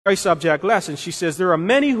Christ Object lesson, she says, there are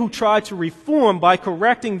many who try to reform by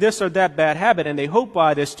correcting this or that bad habit, and they hope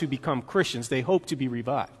by this to become Christians. They hope to be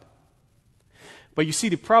revived. But you see,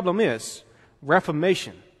 the problem is,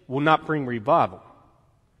 reformation will not bring revival.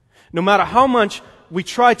 No matter how much we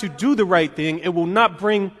try to do the right thing, it will not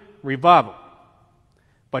bring revival.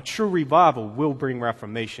 But true revival will bring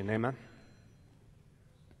reformation. Amen?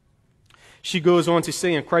 She goes on to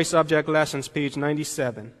say in Christ Object Lessons, page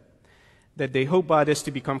 97, that they hope by this to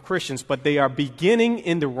become Christians, but they are beginning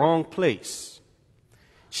in the wrong place.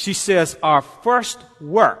 She says our first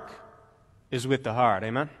work is with the heart.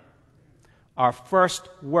 Amen? Our first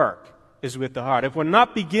work is with the heart. If we're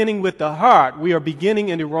not beginning with the heart, we are beginning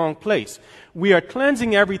in the wrong place. We are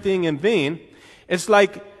cleansing everything in vain. It's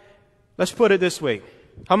like, let's put it this way.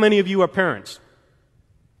 How many of you are parents?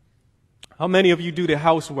 How many of you do the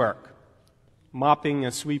housework? Mopping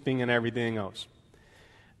and sweeping and everything else.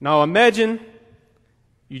 Now imagine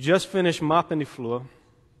you just finished mopping the floor.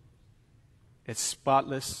 It's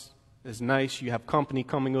spotless. It's nice. You have company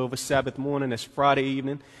coming over Sabbath morning. It's Friday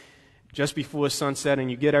evening, just before sunset, and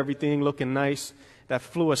you get everything looking nice. That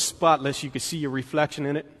floor is spotless. You can see your reflection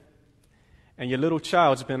in it. And your little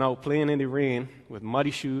child's been out playing in the rain with muddy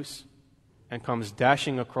shoes and comes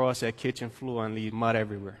dashing across that kitchen floor and leaves mud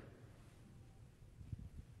everywhere.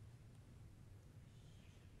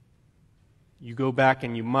 You go back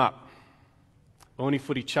and you mop, only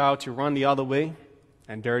for the child to run the other way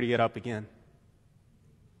and dirty it up again.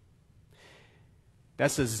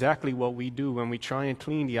 That's exactly what we do when we try and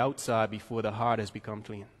clean the outside before the heart has become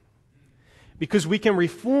clean. Because we can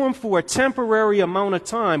reform for a temporary amount of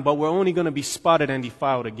time, but we're only going to be spotted and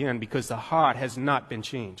defiled again because the heart has not been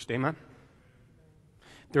changed. Amen?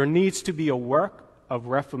 There needs to be a work of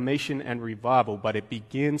reformation and revival, but it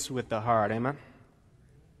begins with the heart. Amen?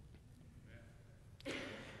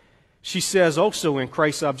 She says also in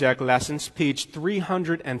Christ Object Lessons, page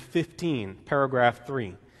 315, paragraph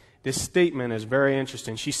 3. This statement is very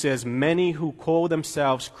interesting. She says, many who call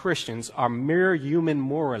themselves Christians are mere human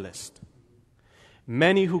moralists.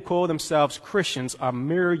 Many who call themselves Christians are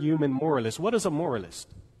mere human moralists. What is a moralist?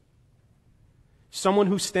 Someone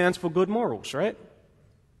who stands for good morals, right?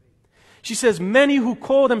 She says, many who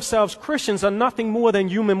call themselves Christians are nothing more than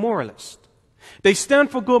human moralists. They stand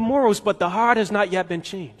for good morals, but the heart has not yet been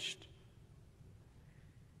changed.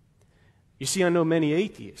 You see, I know many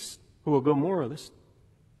atheists who are good moralists.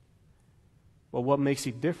 But what makes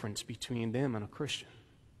the difference between them and a Christian?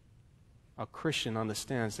 A Christian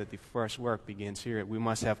understands that the first work begins here. We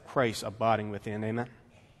must have Christ abiding within. Amen?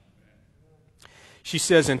 She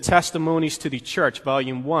says in Testimonies to the Church,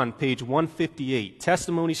 Volume 1, page 158.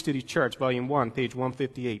 Testimonies to the Church, Volume 1, page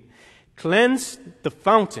 158. Cleanse the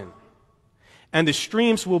fountain, and the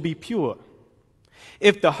streams will be pure.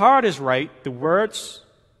 If the heart is right,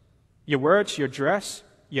 your words, your dress,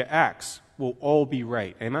 your acts will all be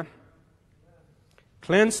right. Amen?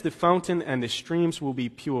 Cleanse the fountain and the streams will be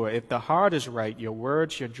pure. If the heart is right, your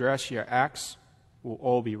words, your dress, your acts will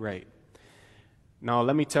all be right. Now,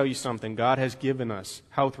 let me tell you something. God has given us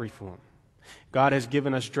health reform. God has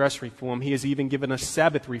given us dress reform. He has even given us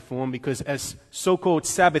Sabbath reform because as so-called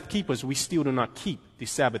Sabbath keepers, we still do not keep the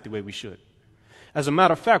Sabbath the way we should. As a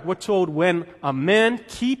matter of fact, we're told when a man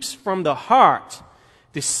keeps from the heart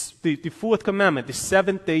the fourth commandment, the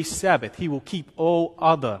seventh-day Sabbath, he will keep all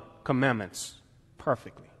other commandments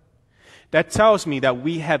perfectly. That tells me that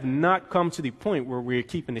we have not come to the point where we're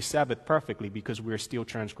keeping the Sabbath perfectly because we're still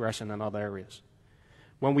transgressing in other areas.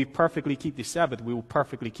 When we perfectly keep the Sabbath, we will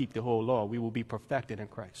perfectly keep the whole law. We will be perfected in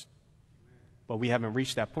Christ. But we haven't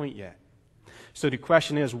reached that point yet. So the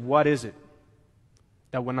question is, what is it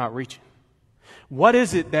that we're not reaching? What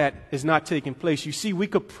is it that is not taking place? You see, we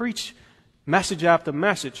could preach message after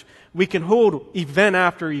message. We can hold event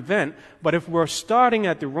after event, but if we're starting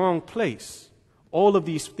at the wrong place, all of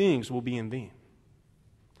these things will be in vain.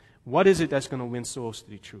 What is it that's going to win souls to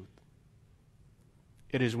the truth?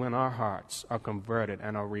 It is when our hearts are converted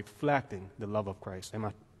and are reflecting the love of Christ.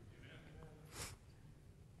 Amen.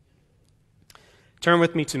 Turn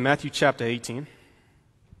with me to Matthew chapter 18.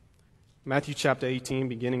 Matthew chapter 18,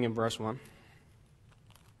 beginning in verse 1.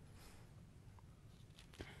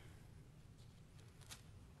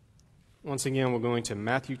 Once again, we're going to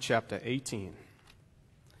Matthew chapter 18,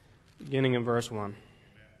 beginning in verse 1.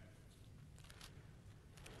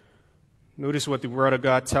 Notice what the Word of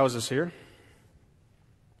God tells us here.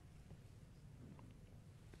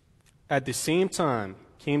 At the same time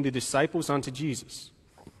came the disciples unto Jesus,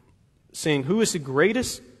 saying, Who is the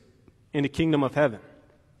greatest in the kingdom of heaven?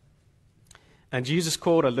 And Jesus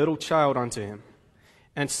called a little child unto him,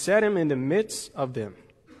 and set him in the midst of them,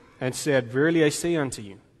 and said, Verily I say unto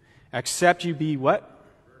you, Except you be what?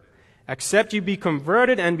 Except you be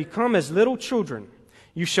converted and become as little children,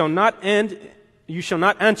 you shall not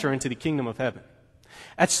enter into the kingdom of heaven.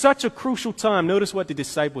 At such a crucial time, notice what the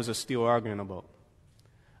disciples are still arguing about.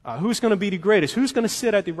 Who's going to be the greatest? Who's going to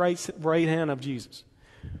sit at the right hand of Jesus?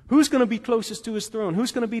 Who's going to be closest to his throne?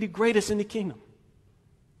 Who's going to be the greatest in the kingdom?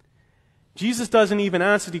 Jesus doesn't even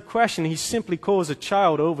answer the question. He simply calls a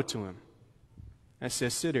child over to him and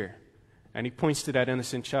says, sit here. And he points to that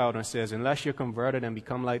innocent child and says, unless you're converted and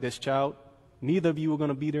become like this child, neither of you are going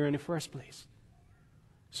to be there in the first place.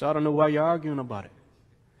 So I don't know why you're arguing about it.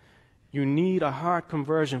 You need a heart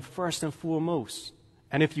conversion first and foremost.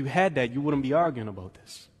 And if you had that, you wouldn't be arguing about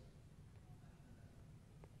this.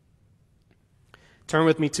 Turn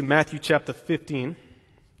with me to Matthew chapter 15.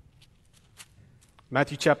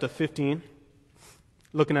 Matthew chapter 15,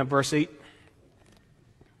 looking at verse 8.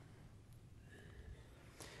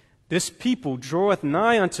 This people draweth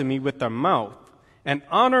nigh unto me with their mouth, and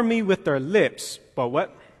honor me with their lips, but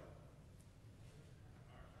what?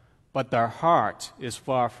 But their heart is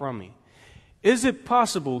far from me. Is it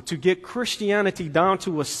possible to get Christianity down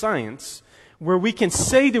to a science where we can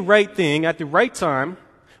say the right thing at the right time,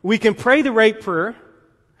 we can pray the right prayer,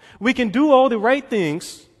 we can do all the right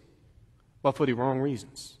things, but for the wrong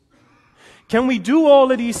reasons? Can we do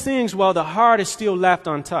all of these things while the heart is still left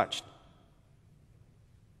untouched?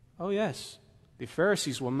 Oh, yes. The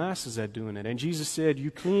Pharisees were masters at doing it. And Jesus said, you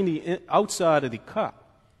clean the outside of the cup,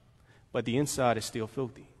 but the inside is still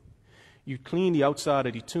filthy. You clean the outside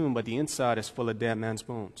of the tomb, but the inside is full of dead man's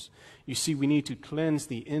bones. You see, we need to cleanse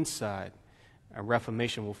the inside, and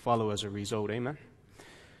reformation will follow as a result. Amen?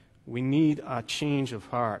 We need a change of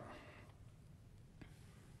heart.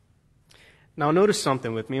 Now, notice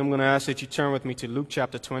something with me. I'm going to ask that you turn with me to Luke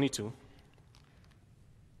chapter 22.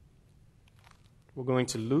 We're going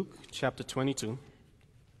to Luke chapter 22.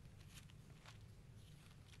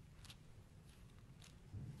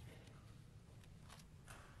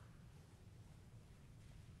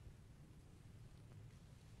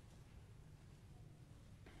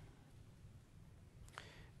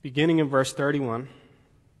 Beginning in verse 31.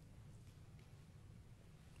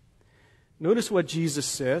 Notice what Jesus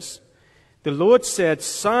says. The Lord said,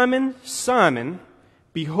 Simon, Simon,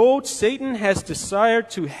 behold, Satan has desired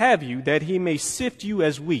to have you, that he may sift you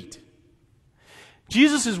as wheat.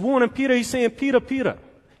 Jesus is warning Peter. He's saying, Peter, Peter,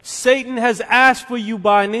 Satan has asked for you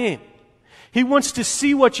by name. He wants to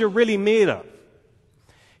see what you're really made of.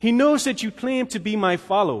 He knows that you claim to be my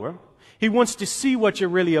follower. He wants to see what you're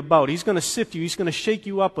really about. He's going to sift you. He's going to shake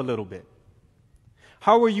you up a little bit.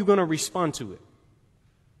 How are you going to respond to it?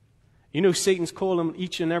 You know, Satan's calling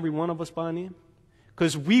each and every one of us by name.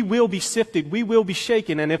 Because we will be sifted, we will be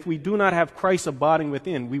shaken, and if we do not have Christ abiding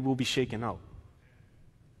within, we will be shaken out.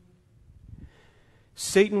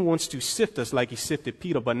 Satan wants to sift us like he sifted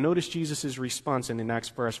Peter, but notice Jesus' response in the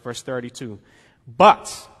next verse 32.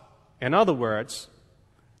 But, in other words,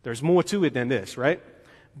 there's more to it than this, right?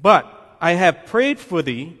 But I have prayed for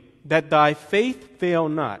thee that thy faith fail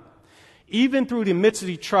not. Even through the midst of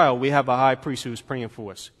the trial, we have a high priest who's praying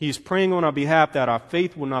for us. He's praying on our behalf that our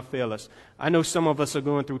faith will not fail us. I know some of us are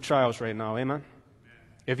going through trials right now. Amen?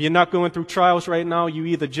 If you're not going through trials right now, you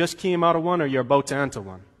either just came out of one or you're about to enter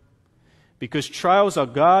one. Because trials are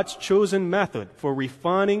God's chosen method for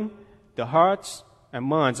refining the hearts and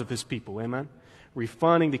minds of his people. Amen?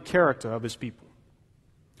 Refining the character of his people.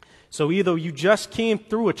 So either you just came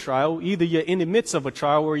through a trial, either you're in the midst of a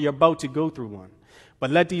trial, or you're about to go through one. But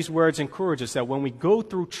let these words encourage us that when we go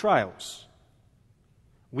through trials,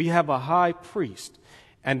 we have a high priest.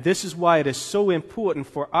 And this is why it is so important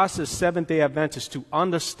for us as Seventh-day Adventists to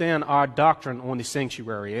understand our doctrine on the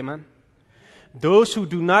sanctuary. Amen? Those who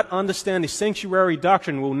do not understand the sanctuary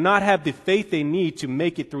doctrine will not have the faith they need to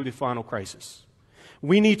make it through the final crisis.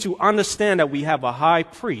 We need to understand that we have a high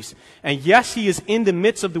priest. And yes, he is in the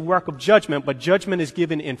midst of the work of judgment, but judgment is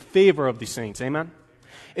given in favor of the saints. Amen?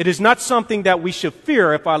 It is not something that we should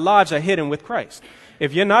fear if our lives are hidden with Christ.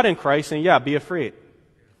 If you're not in Christ, then yeah, be afraid.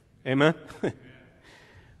 Amen?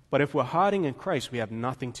 But if we're hiding in Christ, we have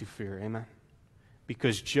nothing to fear. Amen?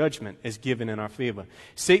 Because judgment is given in our favor.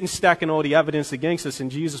 Satan's stacking all the evidence against us, and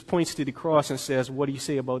Jesus points to the cross and says, what do you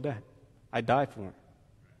say about that? I died for him.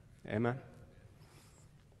 Amen?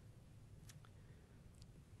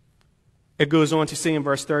 It goes on to say in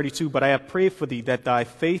verse 32, but I have prayed for thee that thy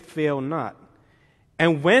faith fail not.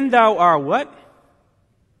 And when thou art what?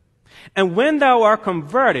 And when thou art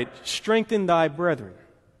converted, strengthen thy brethren.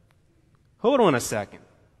 Hold on a second.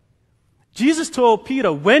 Jesus told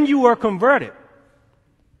Peter, when you are converted.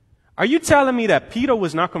 Are you telling me that Peter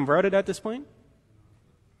was not converted at this point?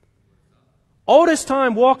 All this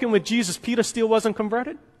time walking with Jesus, Peter still wasn't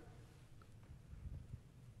converted?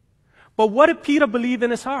 But what did Peter believe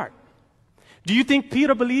in his heart? Do you think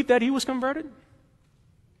Peter believed that he was converted?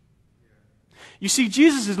 You see,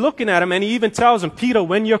 Jesus is looking at him and he even tells him, Peter,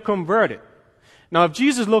 when you're converted. Now, if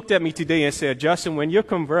Jesus looked at me today and said, Justin, when you're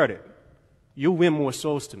converted, you'll win more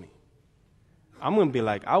souls to me, I'm going to be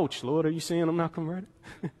like, ouch, Lord, are you saying I'm not converted?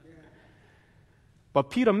 But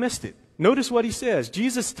Peter missed it. Notice what he says.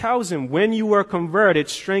 Jesus tells him, when you were converted,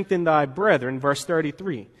 strengthen thy brethren, verse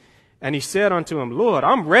 33. And he said unto him, Lord,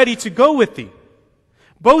 I'm ready to go with thee,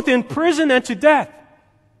 both in prison and to death.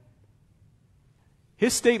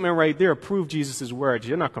 His statement right there proved Jesus' words.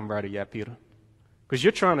 You're not converted yet, Peter, because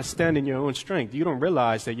you're trying to stand in your own strength. You don't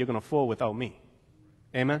realize that you're going to fall without me.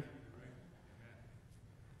 Amen?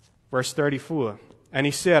 Verse 34. And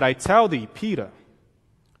he said, I tell thee, Peter,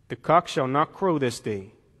 the cock shall not crow this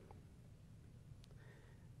day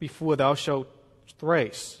before thou shalt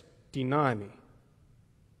thrice deny me.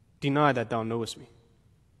 Deny that thou knowest me.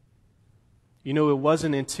 You know, it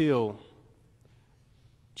wasn't until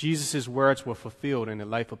Jesus' words were fulfilled in the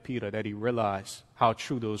life of Peter that he realized how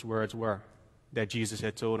true those words were that Jesus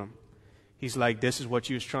had told him. He's like, this is what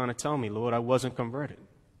you was trying to tell me, Lord. I wasn't converted.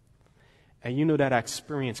 And you know that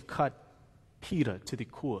experience cut Peter to the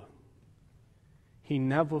core. He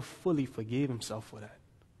never fully forgave himself for that.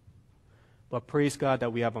 But praise God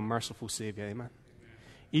that we have a merciful Savior. Amen.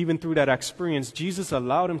 Even through that experience, Jesus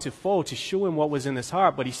allowed him to fall to show him what was in his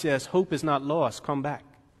heart. But he says, hope is not lost. Come back.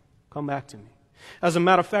 Come back to me. As a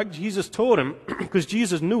matter of fact, Jesus told him, because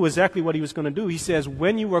Jesus knew exactly what he was going to do. He says,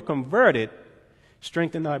 when you were converted,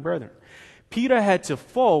 strengthen thy brethren. Peter had to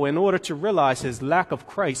fall in order to realize his lack of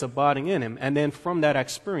Christ abiding in him. And then from that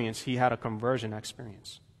experience, he had a conversion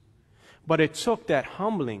experience. But it took that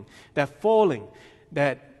humbling, that falling,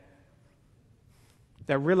 that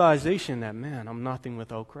realization that, man, I'm nothing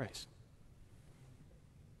without Christ.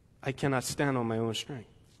 I cannot stand on my own strength.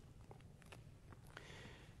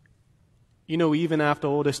 You know, even after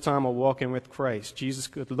all this time of walking with Christ, Jesus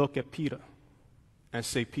could look at Peter and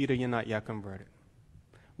say, Peter, you're not yet converted.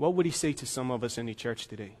 What would he say to some of us in the church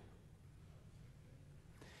today?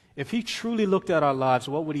 If he truly looked at our lives,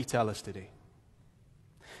 what would he tell us today?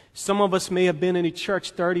 Some of us may have been in the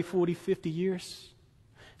church 30, 40, 50 years.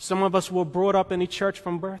 Some of us were brought up in the church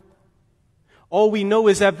from birth. All we know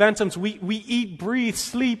is Adventism. We eat, breathe,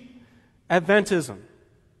 sleep Adventism.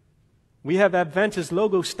 We have Adventist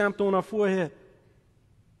logo stamped on our forehead.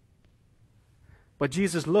 But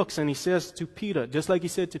Jesus looks and he says to Peter, just like he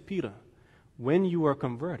said to Peter, when you are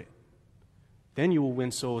converted, then you will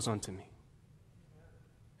win souls unto me.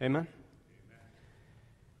 Amen?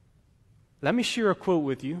 Let me share a quote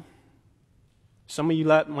with you. Some of you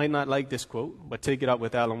might not like this quote, but take it up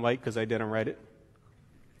with Ellen White because I didn't write it.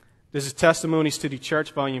 This is Testimonies to the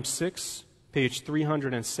Church, Volume 6, page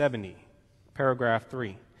 370, paragraph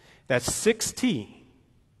 3. That's 6T,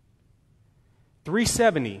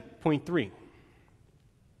 370.3.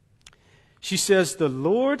 She says, the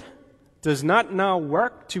Lord does not now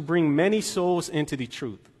work to bring many souls into the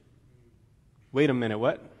truth. Wait a minute,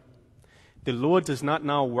 what? The Lord does not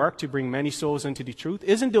now work to bring many souls into the truth?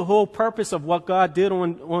 Isn't the whole purpose of what God did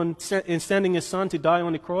in sending his son to die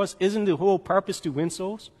on the cross, isn't the whole purpose to win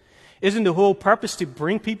souls? Isn't the whole purpose to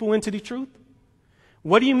bring people into the truth?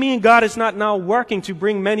 What do you mean God is not now working to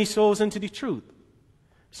bring many souls into the truth?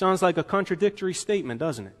 Sounds like a contradictory statement,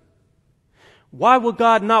 doesn't it? Why would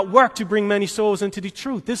God not work to bring many souls into the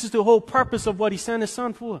truth? This is the whole purpose of what he sent his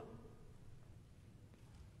son for.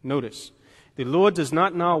 Notice, the Lord does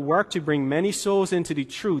not now work to bring many souls into the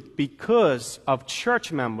truth because of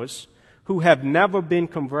church members who have never been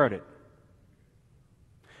converted.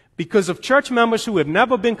 Because of church members who have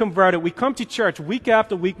never been converted, we come to church week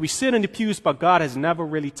after week, we sit in the pews, but God has never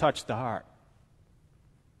really touched the heart.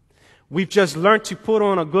 We've just learned to put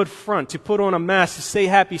on a good front, to put on a mask, to say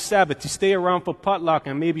happy Sabbath, to stay around for potluck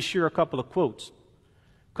and maybe share a couple of quotes,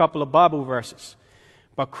 a couple of Bible verses.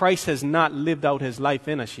 But Christ has not lived out his life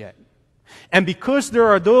in us yet. And because there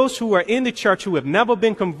are those who are in the church who have never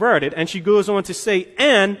been converted, and she goes on to say,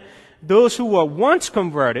 and those who were once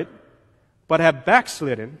converted but have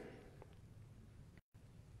backslidden,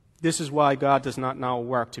 this is why God does not now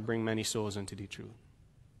work to bring many souls into the truth.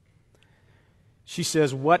 She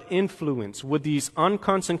says, what influence would these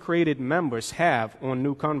unconsecrated members have on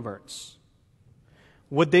new converts?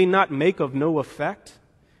 Would they not make of no effect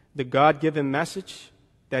the God-given message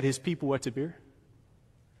that his people were to bear?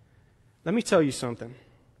 Let me tell you something.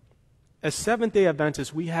 As Seventh-day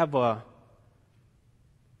Adventists, we have a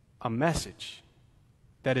message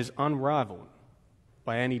that is unrivaled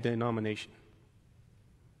by any denomination.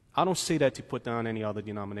 I don't say that to put down any other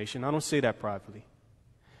denomination. I don't say that privately.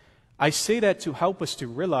 I say that to help us to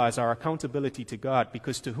realize our accountability to God,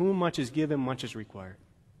 because to whom much is given, much is required.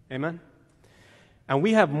 Amen? And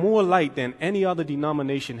we have more light than any other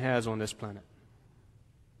denomination has on this planet.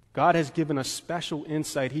 God has given us special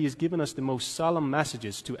insight. He has given us the most solemn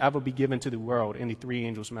messages to ever be given to the world in the three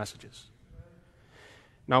angels' messages.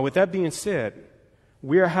 Now, with that being said,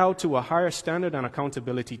 we are held to a higher standard and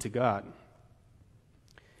accountability to God.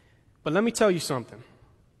 But let me tell you something.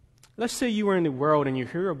 Let's say you are in the world and you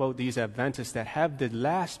hear about these Adventists that have the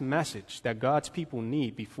last message that God's people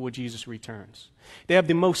need before Jesus returns. They have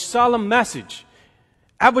the most solemn message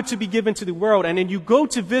ever to be given to the world, and then you go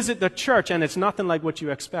to visit the church and it's nothing like what you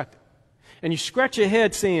expected. And you scratch your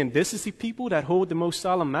head saying, this is the people that hold the most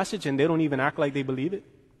solemn message and they don't even act like they believe it?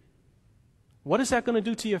 What is that going to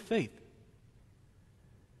do to your faith?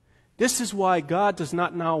 This is why God does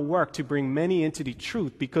not now work to bring many into the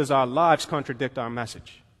truth, because our lives contradict our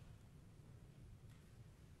message.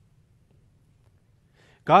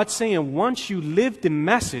 God's saying, once you live the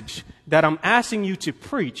message that I'm asking you to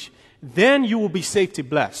preach, then you will be safe to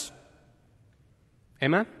bless.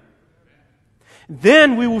 Amen?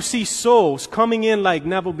 Then we will see souls coming in like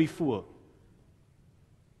never before.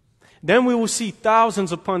 Then we will see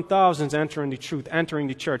thousands upon thousands entering the truth, entering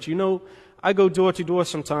the church. You know, I go door to door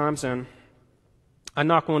sometimes, and I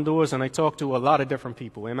knock on doors and I talk to a lot of different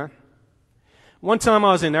people. Amen? One time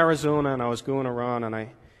I was in Arizona and I was going around and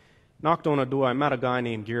I knocked on a door. I met a guy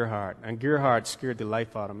named Gerhard, and Gerhard scared the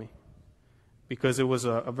life out of me because it was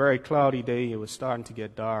a very cloudy day. It was starting to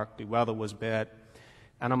get dark. The weather was bad.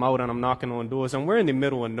 And I'm out and I'm knocking on doors, and we're in the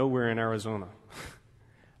middle of nowhere in Arizona.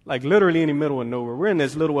 Like literally in the middle of nowhere. We're in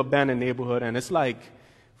this little abandoned neighborhood, and it's like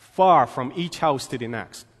far from each house to the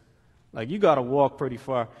next. Like you got to walk pretty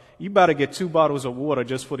far. You better get 2 bottles of water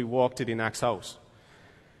just for the walk to the next house.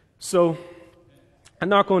 So I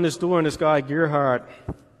knock on this door, and this guy, Gerhard,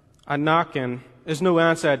 I knock, and there's no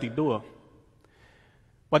answer at the door.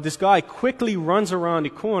 But this guy quickly runs around the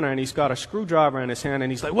corner, and he's got a screwdriver in his hand,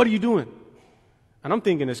 and he's like, "What are you doing?" And I'm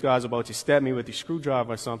thinking this guy's about to stab me with the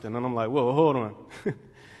screwdriver or something. And I'm like, whoa, hold on.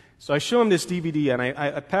 So I show him this DVD, and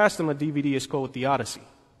I passed him a DVD. It's called Theodicy.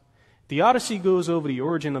 Theodicy goes over the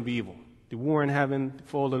origin of evil, the war in heaven, the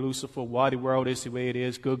fall of Lucifer, why the world is the way it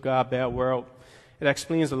is, good God, bad world. It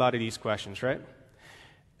explains a lot of these questions, right?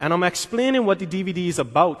 And I'm explaining what the DVD is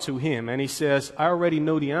about to him, and he says, "I already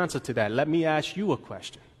know the answer to that. Let me ask you a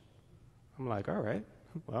question." I'm like, all right,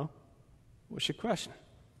 well, what's your question?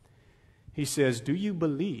 He says, "Do you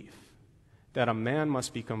believe that a man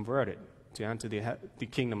must be converted to enter the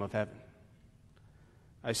kingdom of heaven?"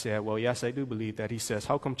 I said, "Well, yes, I do believe that." He says,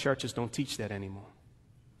 "How come churches don't teach that anymore?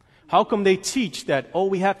 How come they teach that all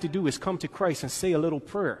we have to do is come to Christ and say a little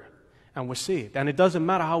prayer and we're saved, and it doesn't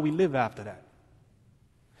matter how we live after that?"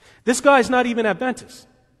 This guy's not even Adventist.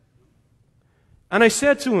 And I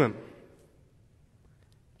said to him,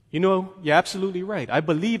 "You know, you're absolutely right. I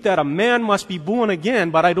believe that a man must be born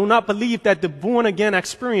again, but I do not believe that the born again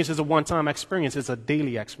experience is a one-time experience. It's a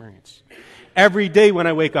daily experience. Every day when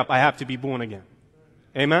I wake up, I have to be born again."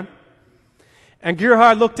 Amen? And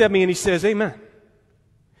Gerhard looked at me and he says, "Amen."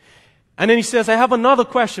 And then he says, "I have another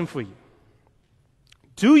question for you.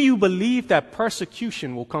 Do you believe that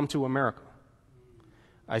persecution will come to America?"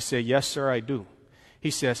 I said, "Yes, sir, I do." He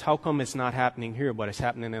says, "How come it's not happening here, but it's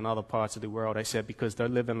happening in other parts of the world?" I said, "Because they're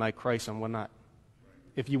living like Christ and we're not."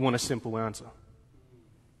 If you want a simple answer.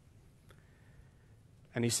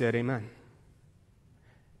 And he said, "Amen."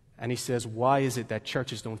 And he says, "Why is it that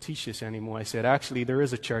churches don't teach this anymore?" I said, "Actually, there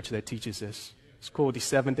is a church that teaches this. It's called the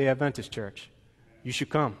Seventh-day Adventist Church. You should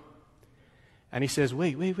come." And he says,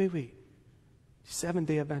 wait.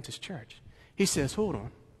 Seventh-day Adventist Church. He says, "Hold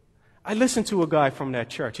on. I listened to a guy from that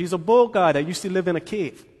church. He's a bald guy that used to live in a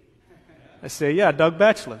cave." I say, "Yeah, Doug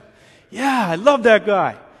Batchelor." "Yeah, I love that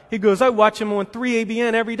guy." He goes, "I watch him on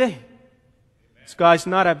 3ABN every day." This guy's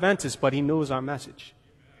not Adventist, but he knows our message.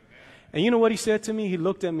 And you know what he said to me? He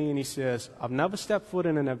looked at me and he says, "I've never stepped foot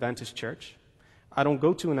in an Adventist church. I don't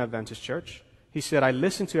go to an Adventist church." He said, "I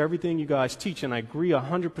listen to everything you guys teach and I agree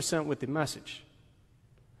 100% with the message."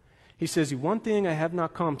 He says, "The one thing I have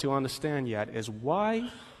not come to understand yet is why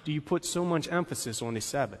do you put so much emphasis on the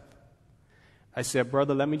Sabbath?" I said,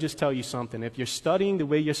 "Brother, let me just tell you something. If you're studying the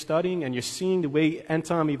way you're studying and you're seeing the way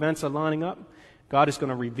end-time events are lining up, God is going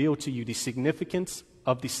to reveal to you the significance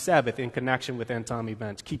of the Sabbath in connection with end-time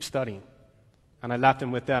events. Keep studying." And I left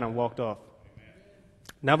him with that and walked off.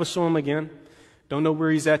 Never saw him again. Don't know where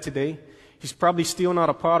he's at today. He's probably still not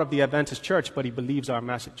a part of the Adventist church, but he believes our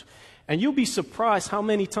message. And you'll be surprised how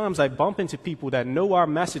many times I bump into people that know our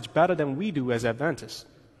message better than we do as Adventists.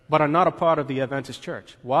 but are not a part of the Adventist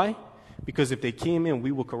church. Why? Because if they came in,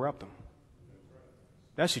 we will corrupt them.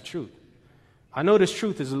 That's the truth. I know this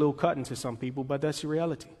truth is a little cutting to some people, but that's the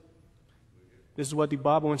reality. This is what the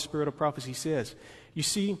Bible and Spirit of Prophecy says. You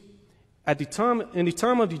see, in the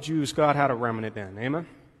time of the Jews, God had a remnant then. Amen?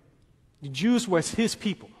 The Jews was his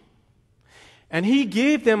people. And he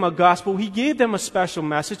gave them a gospel. He gave them a special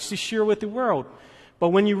message to share with the world. But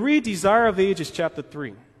when you read Desire of Ages, chapter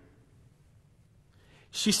 3,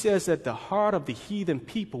 she says that the heart of the heathen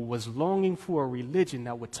people was longing for a religion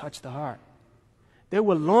that would touch the heart. They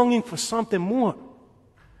were longing for something more.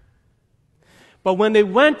 But when they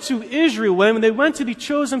went to Israel, when they went to the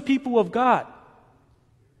chosen people of God,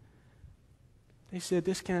 they said,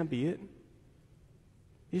 this can't be it.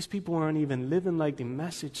 These people aren't even living like the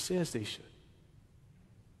message says they should.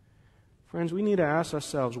 Friends, we need to ask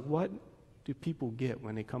ourselves, what do people get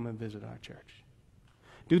when they come and visit our church?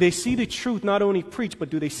 Do they see the truth not only preached, but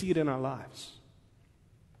do they see it in our lives?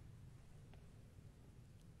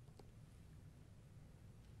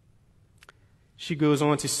 She goes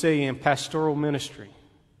on to say in Pastoral Ministry,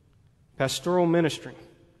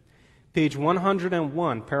 page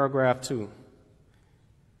 101, paragraph 2.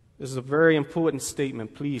 This is a very important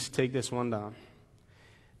statement. Please take this one down.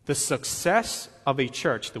 The success of a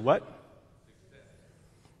church, the what?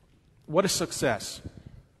 What is success?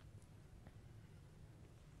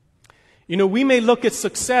 You know, we may look at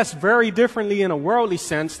success very differently in a worldly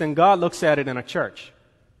sense than God looks at it in a church.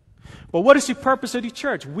 But what is the purpose of the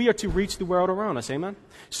church? We are to reach the world around us. Amen?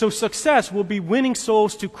 So success will be winning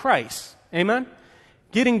souls to Christ. Amen?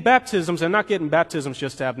 Getting baptisms, and not getting baptisms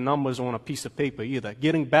just to have numbers on a piece of paper either.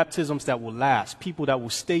 Getting baptisms that will last. People that will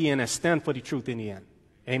stay in and stand for the truth in the end.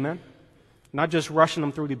 Amen? Not just rushing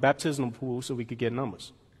them through the baptismal pool so we could get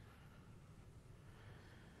numbers.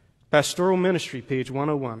 Pastoral Ministry, page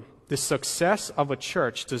 101. The success of a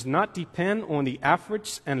church does not depend on the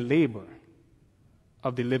efforts and labor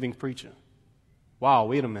of the living preacher. Wow,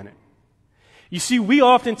 wait a minute. You see, we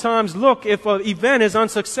oftentimes look, if an event is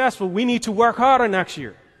unsuccessful, we need to work harder next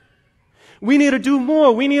year. We need to do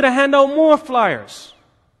more. We need to hand out more flyers.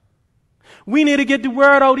 We need to get the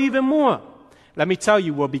word out even more. Let me tell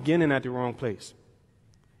you, we're beginning at the wrong place.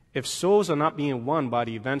 If souls are not being won by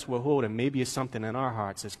the events we're holding, maybe it's something in our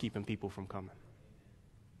hearts that's keeping people from coming.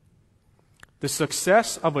 The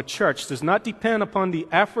success of a church does not depend upon the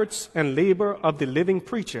efforts and labor of the living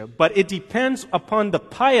preacher, but it depends upon the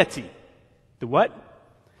piety. The what?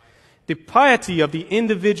 The piety of the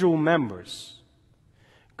individual members.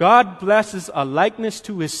 God blesses a likeness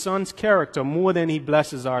to his son's character more than he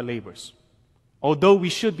blesses our labors. Although we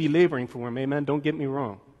should be laboring for him, amen, don't get me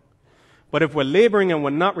wrong. But if we're laboring and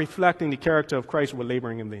we're not reflecting the character of Christ, we're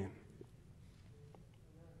laboring in vain.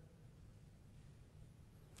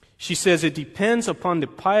 She says it depends upon the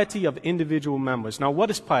piety of individual members. Now,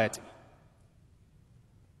 what is piety?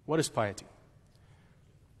 What is piety?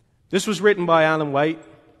 This was written by Ellen White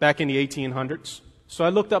back in the 1800s. So I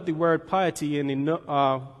looked up the word piety in the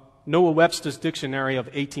Noah Webster's dictionary of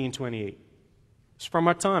 1828. It's from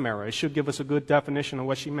our time era. It should give us a good definition of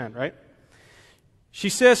what she meant, right? She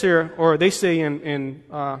says here, or they say in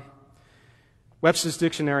Webster's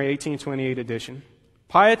dictionary, 1828 edition,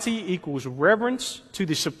 piety equals reverence to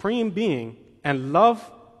the Supreme Being and love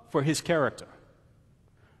for his character.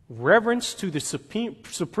 Reverence to the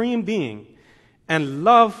Supreme Being and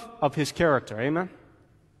love of his character. Amen?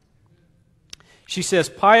 She says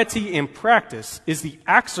piety in practice is the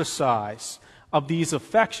exercise of these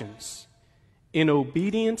affections in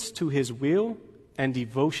obedience to his will and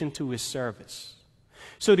devotion to his service.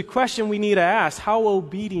 So the question we need to ask, how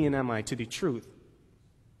obedient am I to the truth?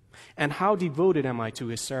 And how devoted am I to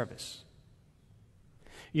his service?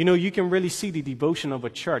 You know, you can really see the devotion of a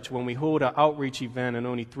church when we hold an outreach event and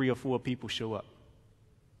only 3 or 4 people show up.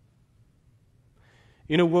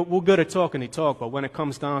 You know, we're good at talking the talk, but when it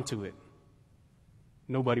comes down to it,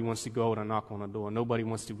 nobody wants to go out and knock on the door. Nobody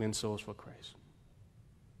wants to win souls for Christ.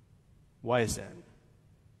 Why is that?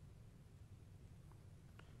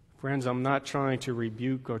 Friends, I'm not trying to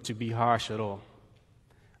rebuke or to be harsh at all.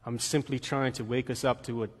 I'm simply trying to wake us up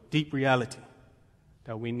to a deep reality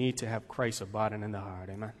that we need to have Christ abiding in the heart.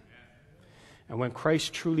 Amen? And when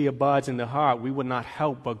Christ truly abides in the heart, we will not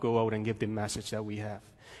help but go out and give the message that we have.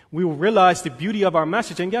 We will realize the beauty of our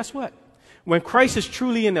message, and guess what? When Christ is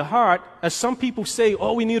truly in the heart, as some people say,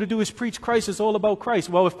 all we need to do is preach Christ, it's all about Christ.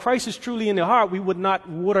 Well, if Christ is truly in the heart, we would not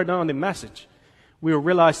water down the message. We will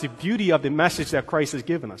realize the beauty of the message that Christ has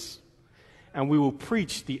given us. And we will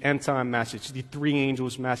preach the end-time message, the 3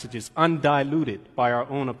 angels' messages, undiluted by our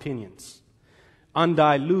own opinions,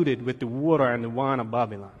 undiluted with the water and the wine of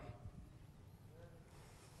Babylon.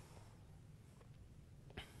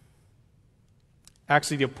 Acts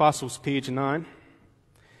of the Apostles, page 9.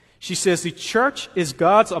 She says, the church is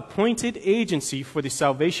God's appointed agency for the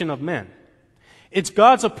salvation of men. It's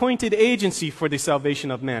God's appointed agency for the salvation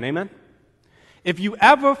of men. Amen? If you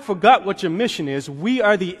ever forgot what your mission is, we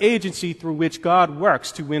are the agency through which God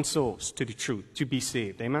works to win souls to the truth, to be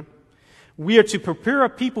saved. Amen? We are to prepare a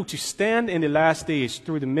people to stand in the last days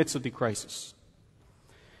through the midst of the crisis.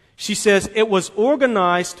 She says it was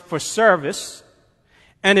organized for service,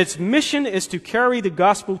 and its mission is to carry the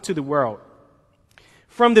gospel to the world.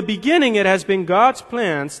 From the beginning, it has been God's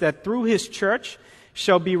plans that through His church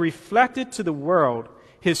shall be reflected to the world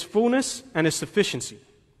His fullness and His sufficiency.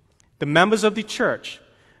 The members of the church,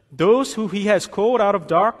 those who He has called out of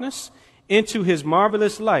darkness into His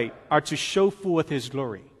marvelous light, are to show forth His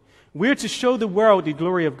glory. We're to show the world the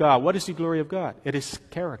glory of God. What is the glory of God? It is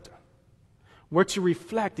character. We're to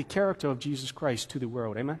reflect the character of Jesus Christ to the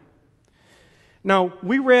world. Amen? Now,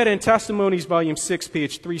 we read in Testimonies, volume 6,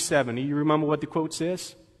 page 370. You remember what the quote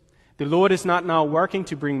says? The Lord is not now working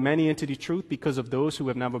to bring many into the truth because of those who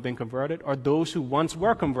have never been converted or those who once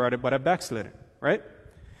were converted but are backslidden. Right?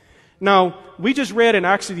 Now, we just read in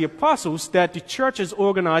Acts of the Apostles that the church is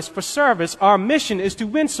organized for service. Our mission is to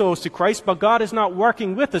win souls to Christ, but God is not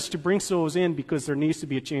working with us to bring souls in because there needs to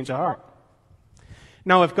be a change of heart.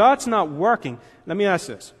 Now, if God's not working, let me ask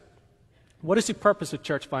this. What is the purpose of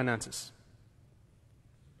church finances?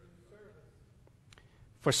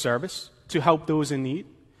 For service, to help those in need,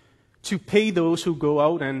 to pay those who go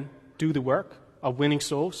out and do the work of winning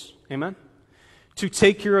souls. Amen? To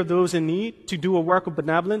take care of those in need, to do a work of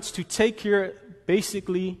benevolence, to take care,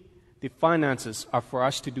 basically, the finances are for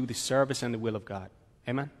us to do the service and the will of God.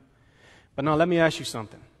 Amen? But now let me ask you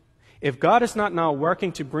something. If God is not now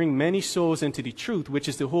working to bring many souls into the truth, which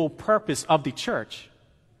is the whole purpose of the church,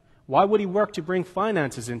 why would He work to bring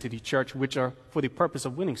finances into the church, which are for the purpose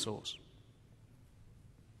of winning souls?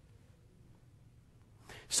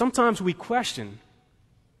 Sometimes we question,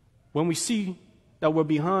 when we see that we're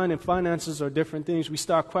behind in finances or different things, we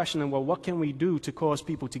start questioning, well, what can we do to cause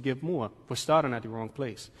people to give more? We're starting at the wrong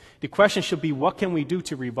place. The question should be, what can we do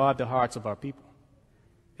to revive the hearts of our people?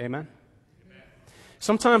 Amen? Amen.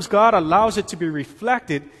 Sometimes God allows it to be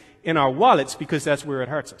reflected in our wallets because that's where it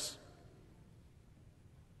hurts us.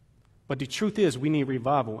 But the truth is, we need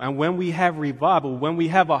revival. And when we have revival, when we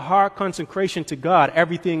have a heart consecration to God,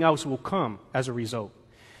 everything else will come as a result.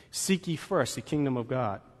 Seek ye first the kingdom of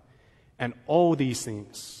God, and all these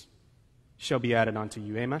things shall be added unto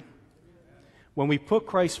you. Amen? When we put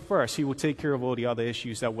Christ first, He will take care of all the other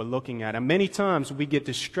issues that we're looking at. And many times we get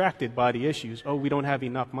distracted by the issues. Oh, we don't have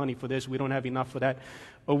enough money for this. We don't have enough for that.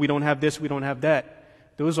 Oh, we don't have this. We don't have that.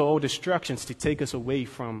 Those are all distractions to take us away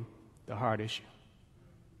from the heart issue.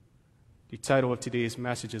 The title of today's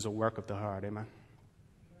message is A Work of the Heart. Amen?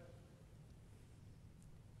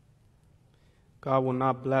 God will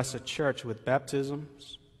not bless a church with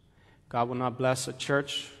baptisms. God will not bless a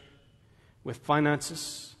church with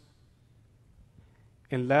finances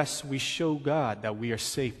unless we show God that we are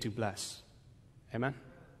safe to bless. Amen?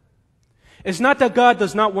 It's not that God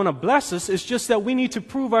does not want to bless us. It's just that we need to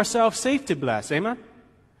prove ourselves safe to bless. Amen?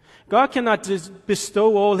 God cannot just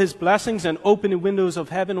bestow all His blessings and open the windows of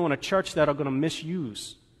heaven on a church that are going to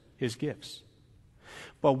misuse His gifts.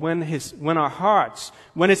 But when it's in our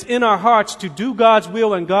hearts to do God's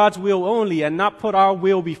will and God's will only and not put our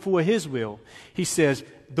will before His will, He says,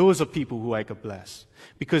 those are people who I could bless.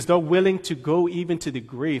 Because they're willing to go even to the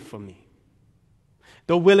grave for me.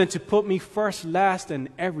 They're willing to put me first, last, and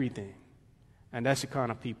everything. And that's the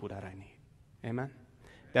kind of people that I need. Amen?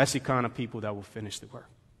 That's the kind of people that will finish the work.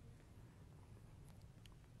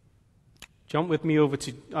 Jump with me over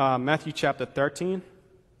to Matthew chapter 13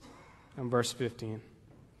 and verse 15.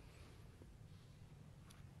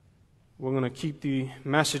 We're going to keep the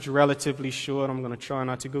message relatively short. I'm going to try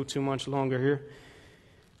not to go too much longer here.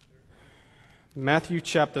 Matthew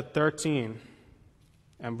chapter 13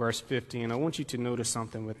 and verse 15. I want you to notice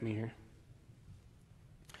something with me here.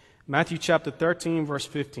 Matthew chapter 13, verse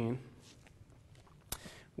 15.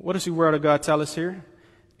 What does the Word of God tell us here?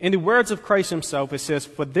 In the words of Christ Himself, it says,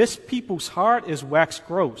 "For this people's heart is waxed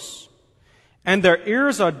gross, and their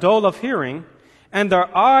ears are dull of hearing, and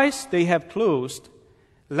their eyes they have closed,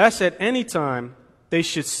 lest at any time they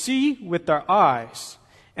should see with their eyes,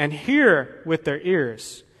 and hear with their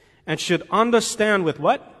ears, and should understand with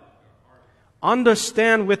what?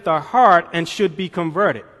 Understand with their heart, and should be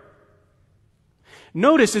converted."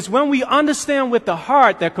 Notice, it's when we understand with the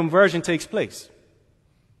heart that conversion takes place.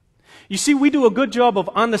 You see, we do a good job of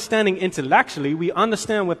understanding intellectually. We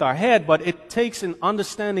understand with our head, but it takes an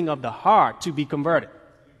understanding of the heart to be converted.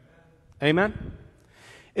 Amen?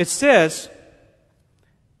 It says,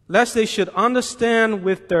 lest they should understand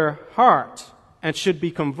with their heart and should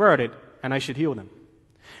be converted, and I should heal them.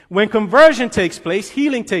 When conversion takes place,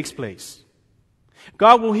 healing takes place.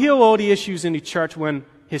 God will heal all the issues in the church when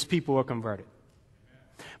His people are converted.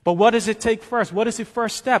 But what does it take first? What is the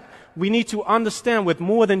first step? We need to understand with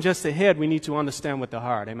more than just the head. We need to understand with the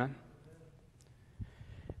heart. Amen?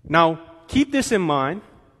 Now, keep this in mind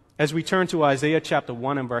as we turn to Isaiah chapter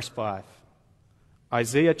 1 and verse 5.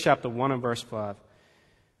 Isaiah chapter 1 and verse 5.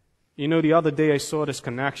 You know, the other day I saw this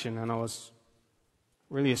connection and I was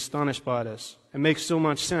really astonished by this. It makes so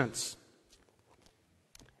much sense.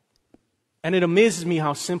 And it amazes me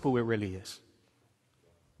how simple it really is.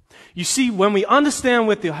 You see, when we understand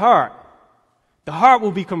with the heart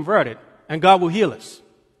will be converted and God will heal us.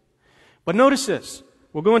 But notice this.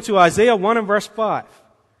 We're going to Isaiah 1 and verse 5.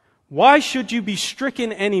 Why should you be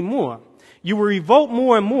stricken anymore? You will revolt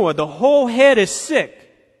more and more. The whole head is sick.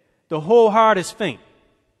 The whole heart is faint.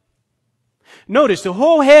 Notice, the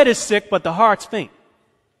whole head is sick, but the heart's faint.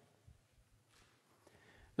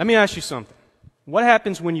 Let me ask you something. What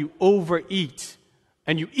happens when you overeat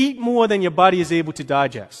and you eat more than your body is able to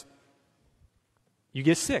digest? You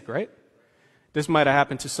get sick, right? This might have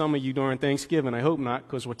happened to some of you during Thanksgiving. I hope not,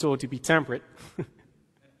 because we're told to be temperate.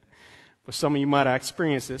 But some of you might have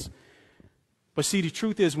experienced this. But see, the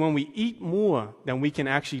truth is, when we eat more than we can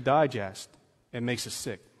actually digest, it makes us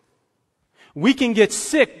sick. We can get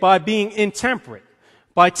sick by being intemperate,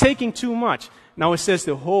 by taking too much. Now it says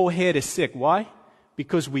the whole head is sick. Why?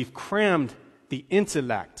 Because we've crammed the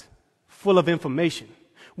intellect full of information.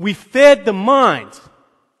 We fed the mind,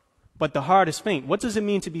 but the heart is faint. What does it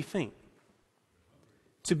mean to be faint?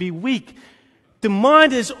 To be weak. The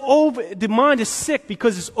mind is sick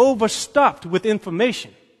because it's overstuffed with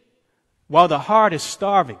information, while the heart is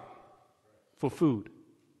starving for food.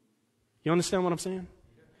 You understand what I'm saying?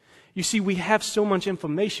 You see, we have so much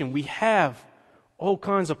information. We have all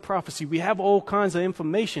kinds of prophecy. We have all kinds of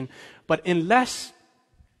information. But unless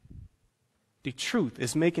the truth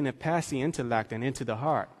is making it past the intellect and into the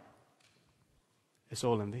heart, it's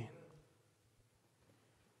all in vain.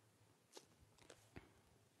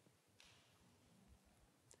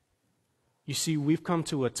 You see, we've come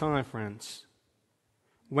to a time, friends,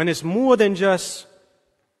 when it's more than just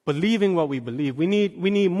believing what we believe. We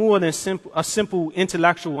need more than a simple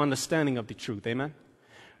intellectual understanding of the truth. Amen?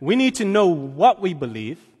 We need to know what we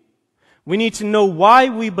believe. We need to know why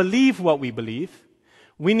we believe what we believe.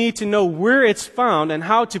 We need to know where it's found and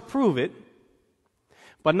how to prove it.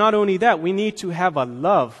 But not only that, we need to have a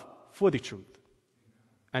love for the truth.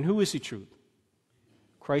 And who is the truth?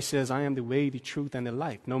 Christ says, I am the way, the truth, and the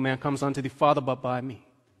life. No man comes unto the Father but by me.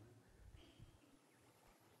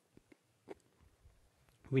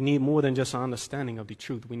 We need more than just an understanding of the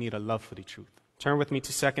truth. We need a love for the truth. Turn with me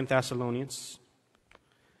to 2 Thessalonians.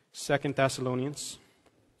 2 Thessalonians.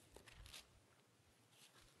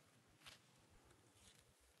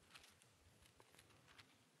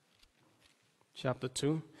 Chapter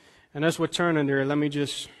 2. And as we're turning there, let me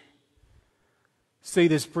just say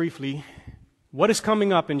this briefly. What is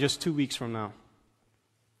coming up in just 2 weeks from now?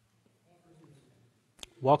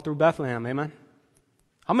 Walk through Bethlehem, amen?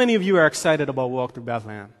 How many of you are excited about Walk Through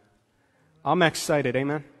Bethlehem? I'm excited,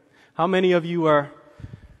 amen? How many of you are,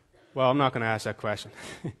 well, I'm not going to ask that question.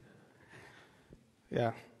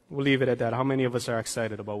 Yeah, we'll leave it at that. How many of us are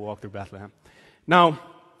excited about Walk Through Bethlehem? Now,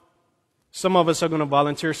 some of us are going to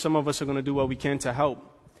volunteer. Some of us are going to do what we can to help.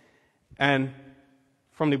 And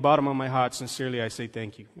from the bottom of my heart, sincerely, I say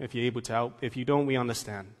thank you. If you're able to help. If you don't, we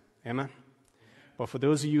understand. Amen? But for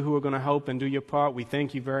those of you who are going to help and do your part, we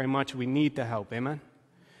thank you very much. We need the help. Amen?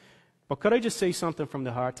 But could I just say something from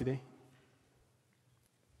the heart today?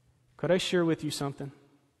 Could I share with you something?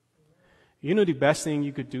 You know the best thing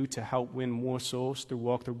you could do to help win more souls through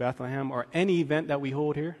Walk Through Bethlehem or any event that we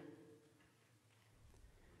hold here?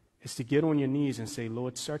 Is to get on your knees and say,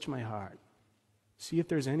 Lord, search my heart. See if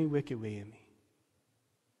there's any wicked way in me.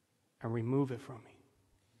 And remove it from me.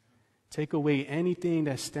 Take away anything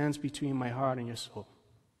that stands between my heart and your soul.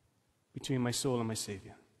 Between my soul and my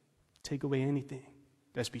Savior. Take away anything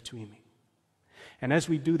that's between me. And as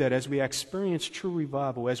we do that, as we experience true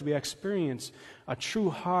revival, as we experience a true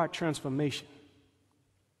heart transformation,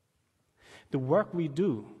 the work we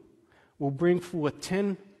do will bring forth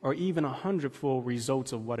 10 or even 100-fold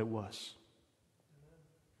results of what it was.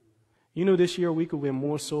 You know, this year we could win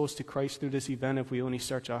more souls to Christ through this event if we only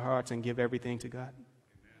search our hearts and give everything to God.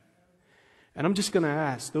 And I'm just going to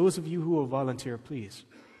ask, those of you who will volunteer, please,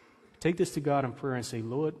 take this to God in prayer and say,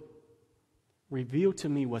 Lord, reveal to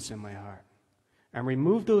me what's in my heart. And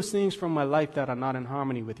remove those things from my life that are not in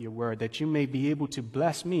harmony with your word, that you may be able to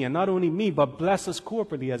bless me, and not only me, but bless us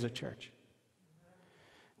corporately as a church.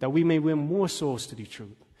 That we may win more souls to the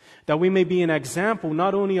truth. That we may be an example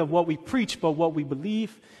not only of what we preach, but what we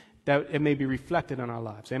believe, that it may be reflected in our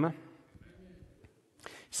lives. Amen?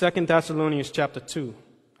 2 Thessalonians chapter 2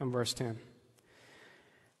 and verse 10.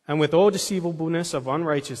 And with all deceivableness of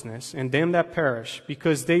unrighteousness in them that perish,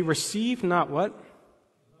 because they receive not what?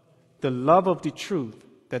 The love of the truth,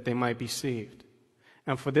 that they might be saved.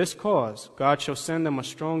 And for this cause, God shall send them a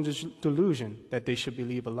strong delusion, that they should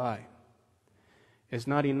believe a lie. It's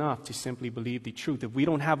not enough to simply believe the truth. If we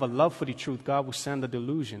don't have a love for the truth, God will send a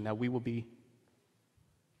delusion that we will be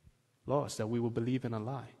lost, that we will believe in a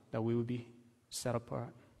lie, that we will be set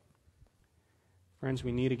apart. Friends,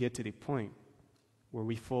 we need to get to the point where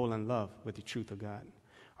we fall in love with the truth of God.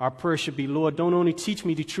 Our prayer should be, Lord, don't only teach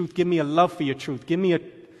me the truth, give me a love for your truth. Give me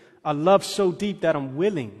a love so deep that I'm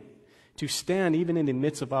willing to stand even in the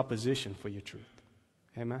midst of opposition for your truth.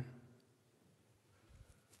 Amen.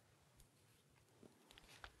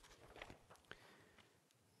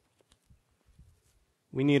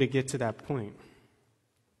 We need to get to that point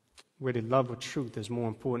where the love of truth is more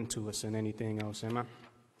important to us than anything else. Amen.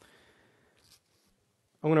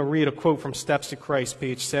 I want to read a quote from Steps to Christ,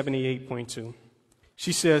 page 78.2.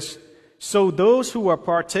 She says, "So those who are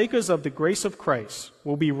partakers of the grace of Christ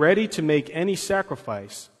will be ready to make any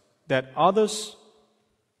sacrifice that others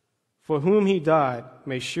for whom he died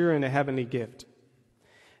may share in the heavenly gift.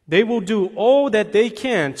 They will do all that they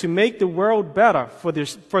can to make the world better for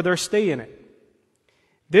their stay in it.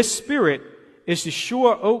 This spirit is the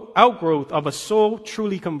sure outgrowth of a soul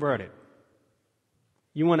truly converted."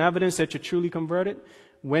 You want evidence that you're truly converted?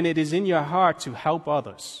 When it is in your heart to help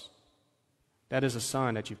others, that is a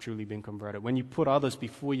sign that you've truly been converted. When you put others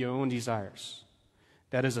before your own desires,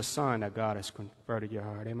 that is a sign that God has converted your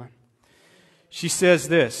heart. Amen. She says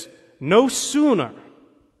this, no sooner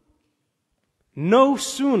than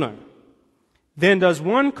does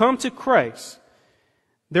one come to Christ,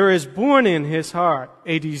 there is born in his heart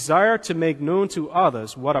a desire to make known to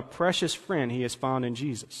others what a precious friend he has found in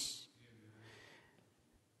Jesus.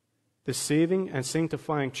 The saving and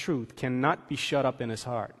sanctifying truth cannot be shut up in his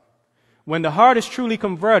heart. When the heart is truly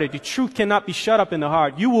converted, the truth cannot be shut up in the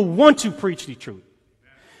heart. You will want to preach the truth.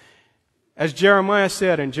 As Jeremiah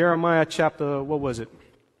said in Jeremiah chapter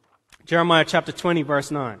 20, verse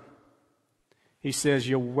 9. He says,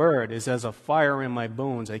 your word is as a fire in my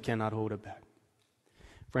bones, I cannot hold it back.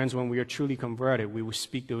 Friends, when we are truly converted, we will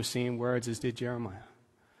speak those same words as did Jeremiah.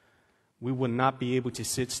 We will not be able to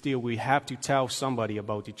sit still. We have to tell somebody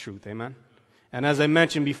about the truth. Amen? And as I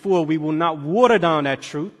mentioned before, we will not water down that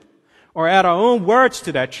truth or add our own words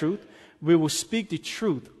to that truth. We will speak the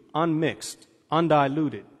truth unmixed,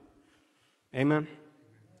 undiluted. Amen?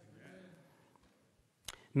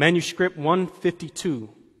 Manuscript 152,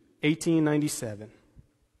 1897.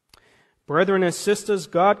 Brethren and sisters,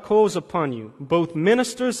 God calls upon you, both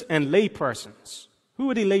ministers and lay persons.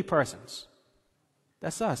 Who are the lay persons?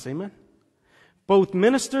 That's us, amen? Both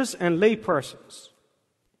ministers and lay persons.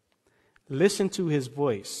 Listen to his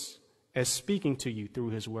voice as speaking to you through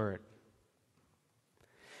his word.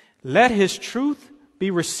 Let his truth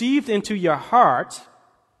be received into your heart,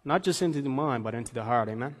 not just into the mind, but into the heart,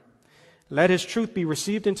 amen? Let his truth be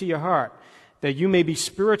received into your heart, that you may be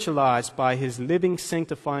spiritualized by his living,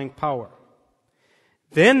 sanctifying power.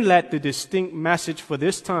 Then let the distinct message for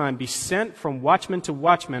this time be sent from watchman to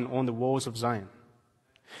watchman on the walls of Zion.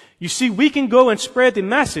 You see, we can go and spread the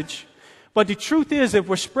message, but the truth is, if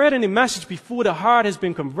we're spreading the message before the heart has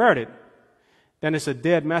been converted, then it's a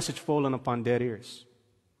dead message falling upon dead ears.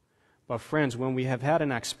 But friends, when we have had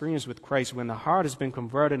an experience with Christ, when the heart has been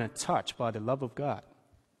converted and touched by the love of God,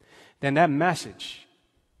 then that message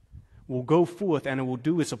will go forth and it will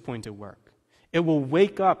do its appointed work. It will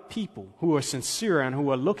wake up people who are sincere and who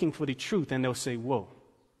are looking for the truth, and they'll say, whoa,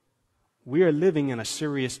 we are living in a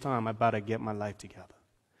serious time. I better get my life together.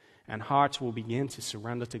 And hearts will begin to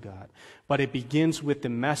surrender to God. But it begins with the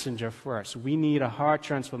messenger first. We need a heart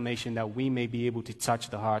transformation that we may be able to touch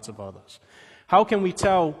the hearts of others. How can we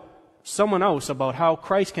tell someone else about how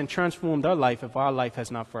Christ can transform their life if our life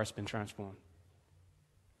has not first been transformed?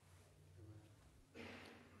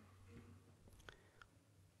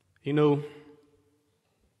 You know,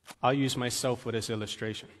 I'll use myself for this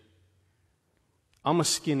illustration. I'm a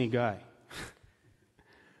skinny guy.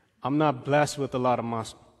 I'm not blessed with a lot of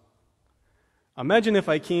muscle. Imagine if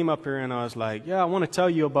I came up here and I was like, yeah, I want to tell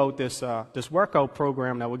you about this workout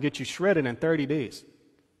program that will get you shredded in 30 days.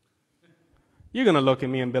 You're going to look at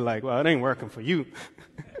me and be like, well, it ain't working for you.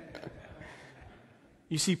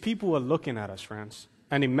 You see, people are looking at us, friends,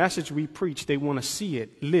 and the message we preach, they want to see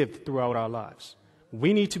it lived throughout our lives.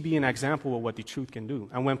 We need to be an example of what the truth can do.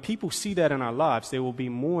 And when people see that in our lives, they will be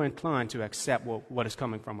more inclined to accept what is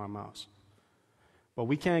coming from our mouths. But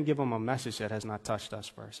we can't give them a message that has not touched us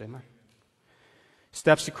first. Amen?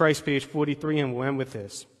 Steps to Christ, page 43, and we'll end with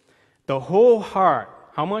this. The whole heart,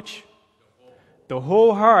 how much? The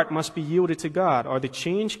whole heart must be yielded to God, or the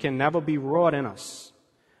change can never be wrought in us,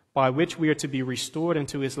 by which we are to be restored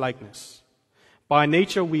into His likeness. By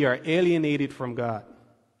nature, we are alienated from God.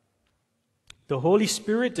 The Holy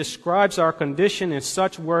Spirit describes our condition in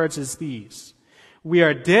such words as these. We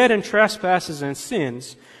are dead in trespasses and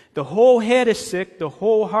sins. The whole head is sick. The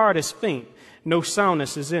whole heart is faint. No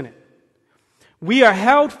soundness is in it. We are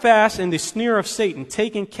held fast in the snare of Satan,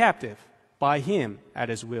 taken captive by him at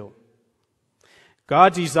his will.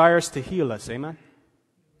 God desires to heal us, amen?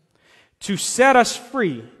 To set us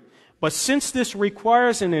free. But since this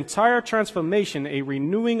requires an entire transformation, a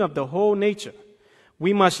renewing of the whole nature,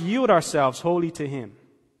 we must yield ourselves wholly to Him.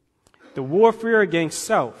 The warfare against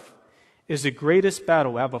self is the greatest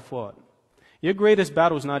battle ever fought. Your greatest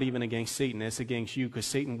battle is not even against Satan, it's against you, because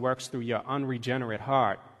Satan works through your unregenerate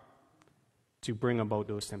heart to bring about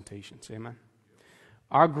those temptations. Amen?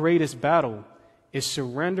 Our greatest battle is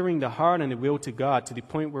surrendering the heart and the will to God to the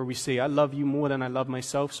point where we say, I love you more than I love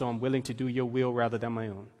myself, so I'm willing to do your will rather than my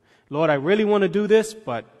own. Lord, I really want to do this,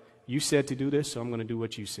 but you said to do this, so I'm going to do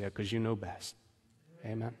what you said because you know best.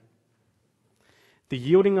 Amen. The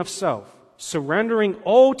yielding of self, surrendering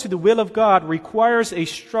all to the will of God, requires a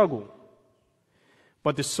struggle.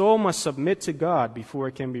 But the soul must submit to God before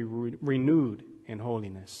it can be renewed in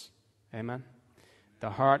holiness. Amen. The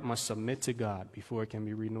heart must submit to God before it can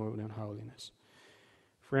be renewed in holiness.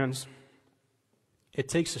 Friends, it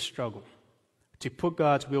takes a struggle to put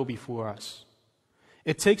God's will before us.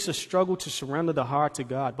 It takes a struggle to surrender the heart to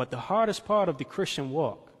God, but the hardest part of the Christian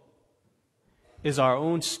walk is our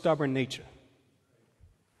own stubborn nature.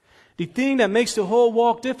 The thing that makes the whole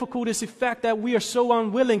walk difficult is the fact that we are so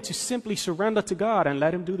unwilling to simply surrender to God and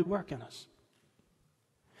let Him do the work in us.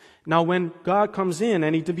 Now, when God comes in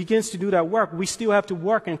and He begins to do that work, we still have to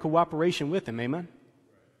work in cooperation with Him. Amen?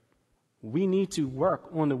 We need to work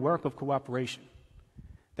on the work of cooperation.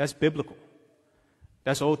 That's biblical.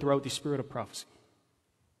 That's all throughout the spirit of prophecy.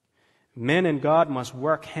 Men and God must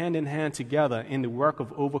work hand in hand together in the work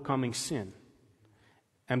of overcoming sin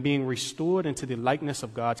and being restored into the likeness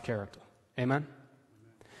of God's character. Amen?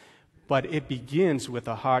 But it begins with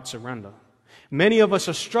a heart surrender. Many of us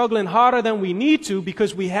are struggling harder than we need to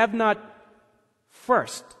because we have not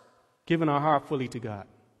first given our heart fully to God.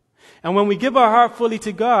 And when we give our heart fully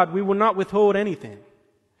to God, we will not withhold anything.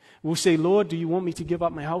 We'll say, Lord, do you want me to give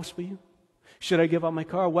up my house for you? Should I give up my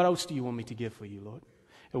car? What else do you want me to give for you, Lord?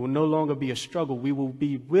 It will no longer be a struggle. We will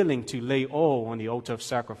be willing to lay all on the altar of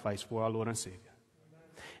sacrifice for our Lord and Savior.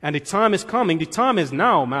 And the time is coming, the time is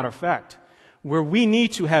now, matter of fact, where we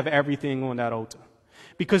need to have everything on that altar.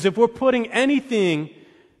 Because if we're putting anything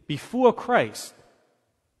before Christ,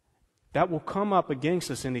 that will come up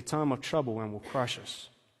against us in the time of trouble and will crush us.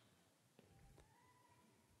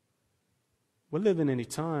 We're living in a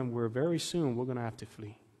time where very soon we're going to have to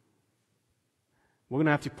flee. We're going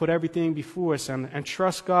to have to put everything before us and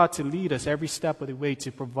trust God to lead us every step of the way,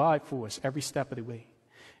 to provide for us every step of the way.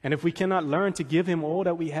 And if we cannot learn to give Him all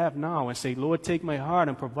that we have now and say, Lord, take my heart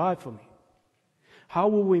and provide for me, how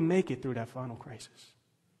will we make it through that final crisis?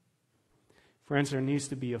 Friends, there needs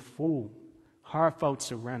to be a full, heartfelt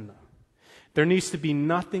surrender. There needs to be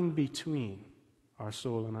nothing between our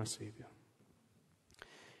soul and our Savior.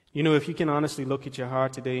 You know, if you can honestly look at your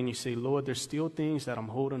heart today and you say, Lord, there's still things that I'm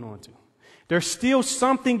holding on to. There's still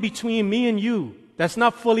something between me and you that's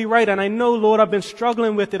not fully right. And I know, Lord, I've been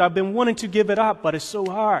struggling with it. I've been wanting to give it up, but it's so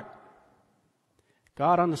hard.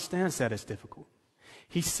 God understands that it's difficult.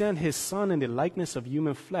 He sent His Son in the likeness of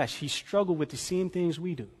human flesh. He struggled with the same things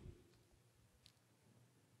we do.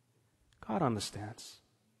 God understands.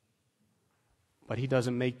 But He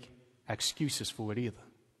doesn't make excuses for it either.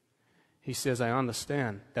 He says, I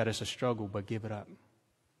understand that it's a struggle, but give it up.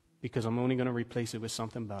 Because I'm only going to replace it with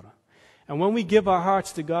something better. And when we give our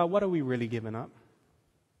hearts to God, what are we really giving up?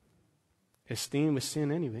 Esteem with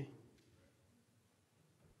sin anyway.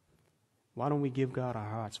 Why don't we give God our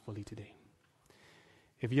hearts fully today?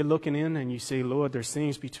 If you're looking in and you say, Lord, there's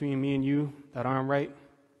things between me and you that aren't right.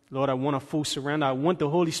 Lord, I want a full surrender. I want the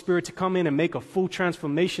Holy Spirit to come in and make a full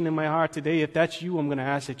transformation in my heart today. If that's you, I'm going to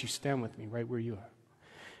ask that you stand with me right where you are.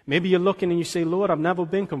 Maybe you're looking and you say, Lord, I've never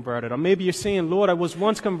been converted. Or maybe you're saying, Lord, I was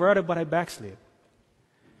once converted, but I backslid.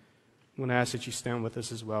 I'm going to ask that you stand with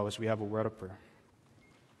us as well as we have a word of prayer.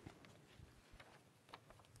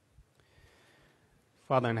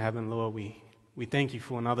 Father in heaven, Lord, we thank you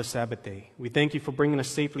for another Sabbath day. We thank you for bringing us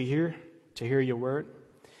safely here to hear your word.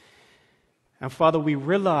 And Father, we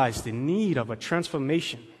realize the need of a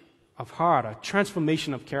transformation of heart, a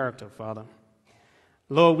transformation of character, Father.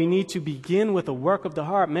 Lord, we need to begin with a work of the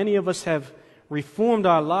heart. Many of us have reformed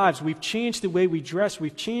our lives. We've changed the way we dress.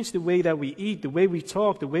 We've changed the way that we eat, the way we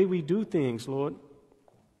talk, the way we do things, Lord.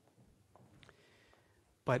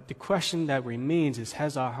 But the question that remains is,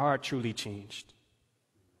 has our heart truly changed?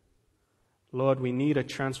 Lord, we need a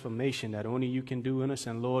transformation that only you can do in us.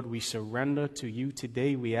 And Lord, we surrender to you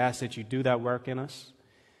today. We ask that you do that work in us.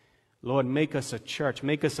 Lord, make us a church.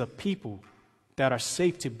 Make us a people that are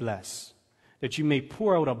safe to bless, that you may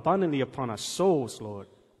pour out abundantly upon us souls, Lord,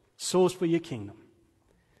 souls for your kingdom.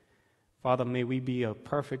 Father, may we be a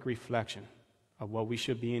perfect reflection of what we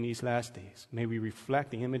should be in these last days. May we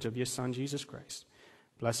reflect the image of your Son, Jesus Christ.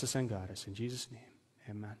 Bless us and guide us. In Jesus' name,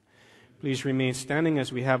 amen. Please remain standing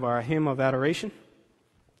as we have our hymn of adoration,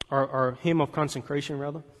 our hymn of consecration,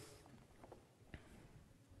 rather.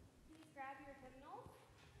 Please grab your hymnal.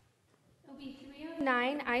 It'll be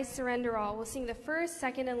 309, I Surrender All. We'll sing the first,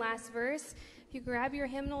 second, and last verse. If you grab your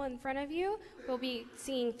hymnal in front of you, we'll be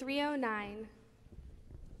singing 309.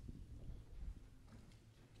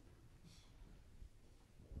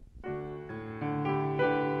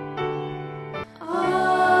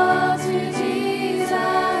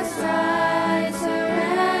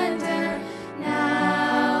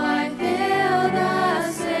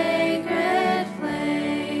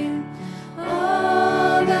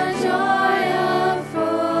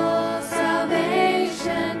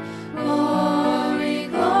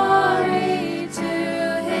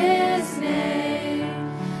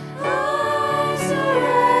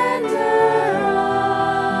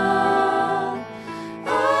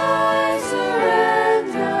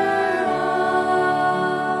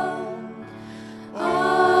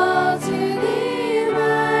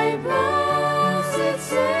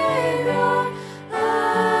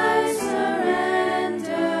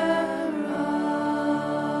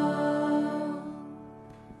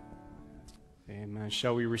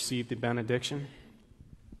 Shall we receive the benediction?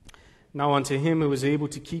 Now unto him who is able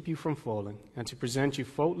to keep you from falling, and to present you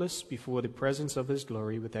faultless before the presence of his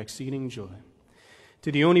glory with exceeding joy.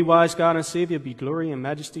 To the only wise God and Savior be glory and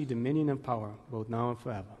majesty, dominion and power, both now and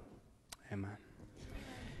forever. Amen.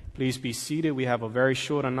 Please be seated. We have a very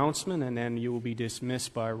short announcement, and then you will be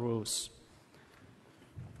dismissed by Rose.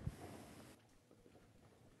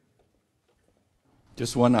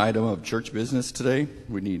 Just one item of church business today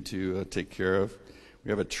we need to take care of. We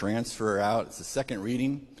have a transfer out. It's the second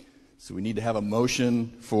reading. So we need to have a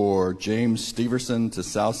motion for James Steverson to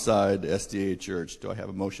Southside SDA Church. Do I have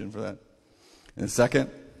a motion for that? And a second?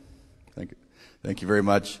 Thank you very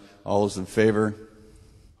much. All those in favor?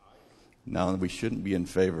 Now, we shouldn't be in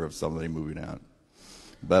favor of somebody moving out,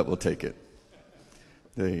 but we'll take it.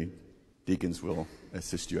 The deacons will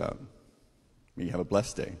assist you out. May you have a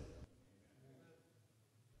blessed day.